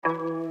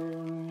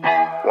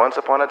Once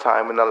upon a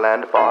time in a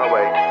land far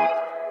away,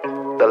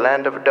 the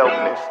land of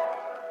Dopeness,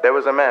 there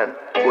was a man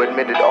who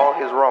admitted all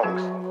his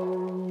wrongs.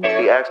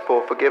 He asked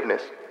for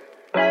forgiveness.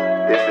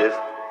 This is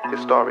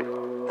his story.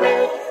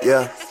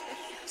 Yeah,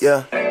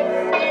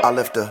 I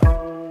left a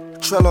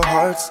trail of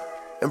hearts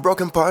and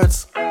broken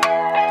parts.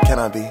 Can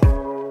I be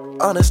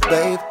honest,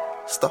 babe?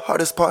 It's the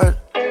hardest part.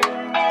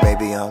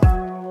 Maybe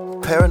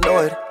I'm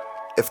paranoid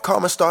if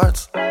karma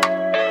starts.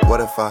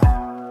 What if I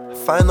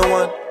find the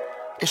one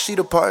and she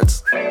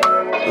departs?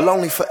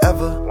 Lonely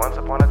forever. Once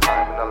upon a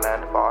time in a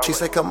land far away. She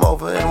said come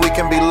over and we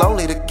can be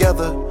lonely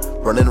together.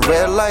 Running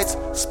red lights,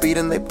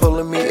 speeding, they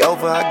pulling me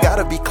over. I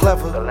gotta be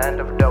clever. The land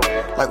of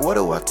Dopeness. Like what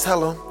do I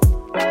tell him?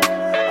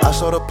 I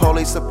showed the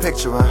police a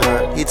picture of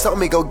her. He told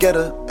me go get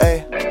her,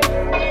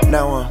 ayy.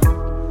 Now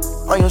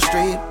I'm on your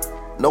street,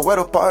 nowhere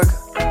to park.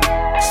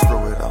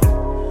 Screw it up.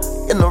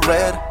 In the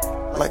red,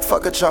 like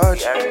fuck a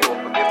charge.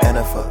 And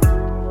if a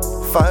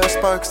fire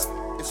sparks,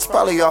 it's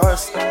probably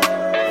yours.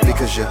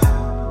 Because you're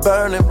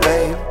burning,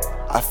 babe,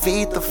 I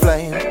feed the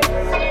flame.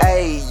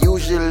 Ayy,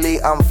 usually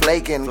I'm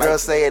flaking.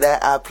 Girls say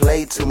that I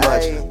play too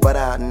much, but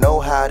I know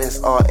how this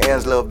all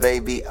ends, little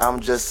baby. I'm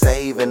just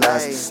saving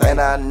us.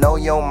 And I know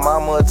your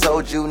mama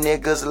told you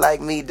niggas like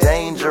me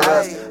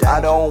dangerous.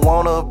 I don't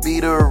wanna be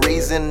the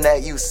reason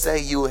that you say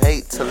you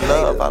hate to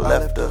love. I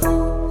left a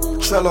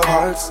trail of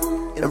hearts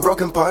and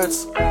broken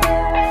parts.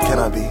 Can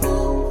I be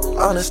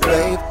honest,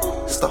 babe?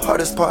 It's the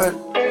hardest part.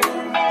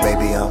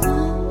 Maybe I'm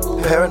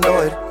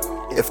paranoid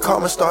if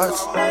karma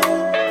starts.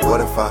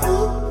 What if I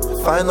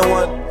find the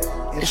one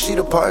and she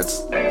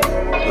departs?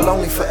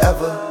 Lonely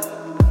forever.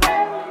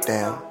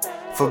 Damn.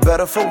 For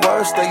better, for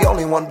worse, they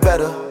only want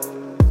better.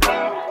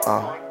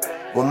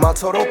 Well, my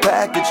total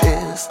package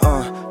is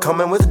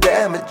coming with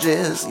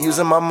damages.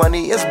 Using my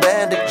money as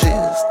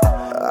bandages.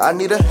 I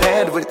need a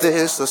hand with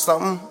this or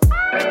something.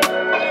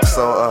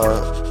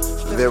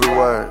 So, there we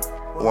were,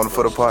 1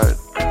 foot apart.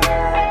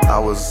 I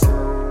was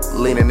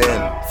leaning in,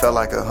 felt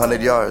like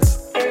 100 yards.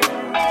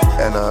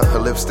 And her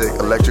lipstick,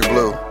 electric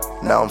blue.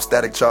 Now I'm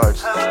static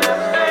charged.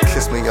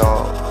 Kiss me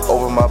all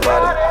over my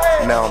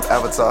body. Now I'm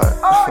Avatar.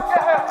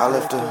 I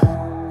left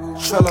a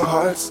trail of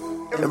hearts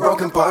and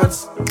broken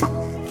parts.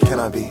 Can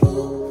I be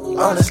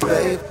honest,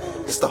 babe?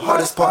 It's the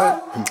hardest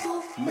part.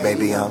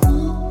 Maybe I'm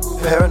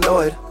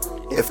paranoid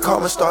if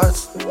karma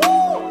starts.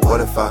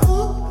 What if I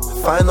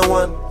find the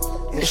one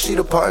and she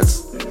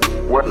departs?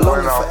 When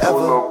Lonely I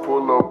forever.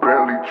 pull up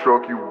Bentley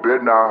truck, you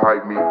better not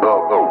hype me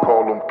up.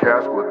 Call them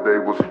Casper, they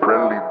was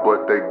friendly,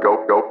 but they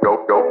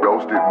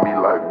ghosted me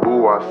like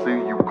boo. I see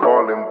you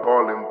calling,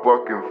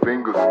 fucking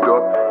fingers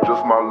stuck.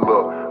 Just my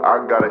luck,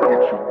 I gotta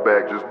hit you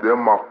back. Just then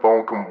my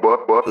phone come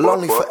but.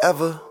 Lonely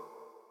forever.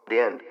 The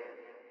end.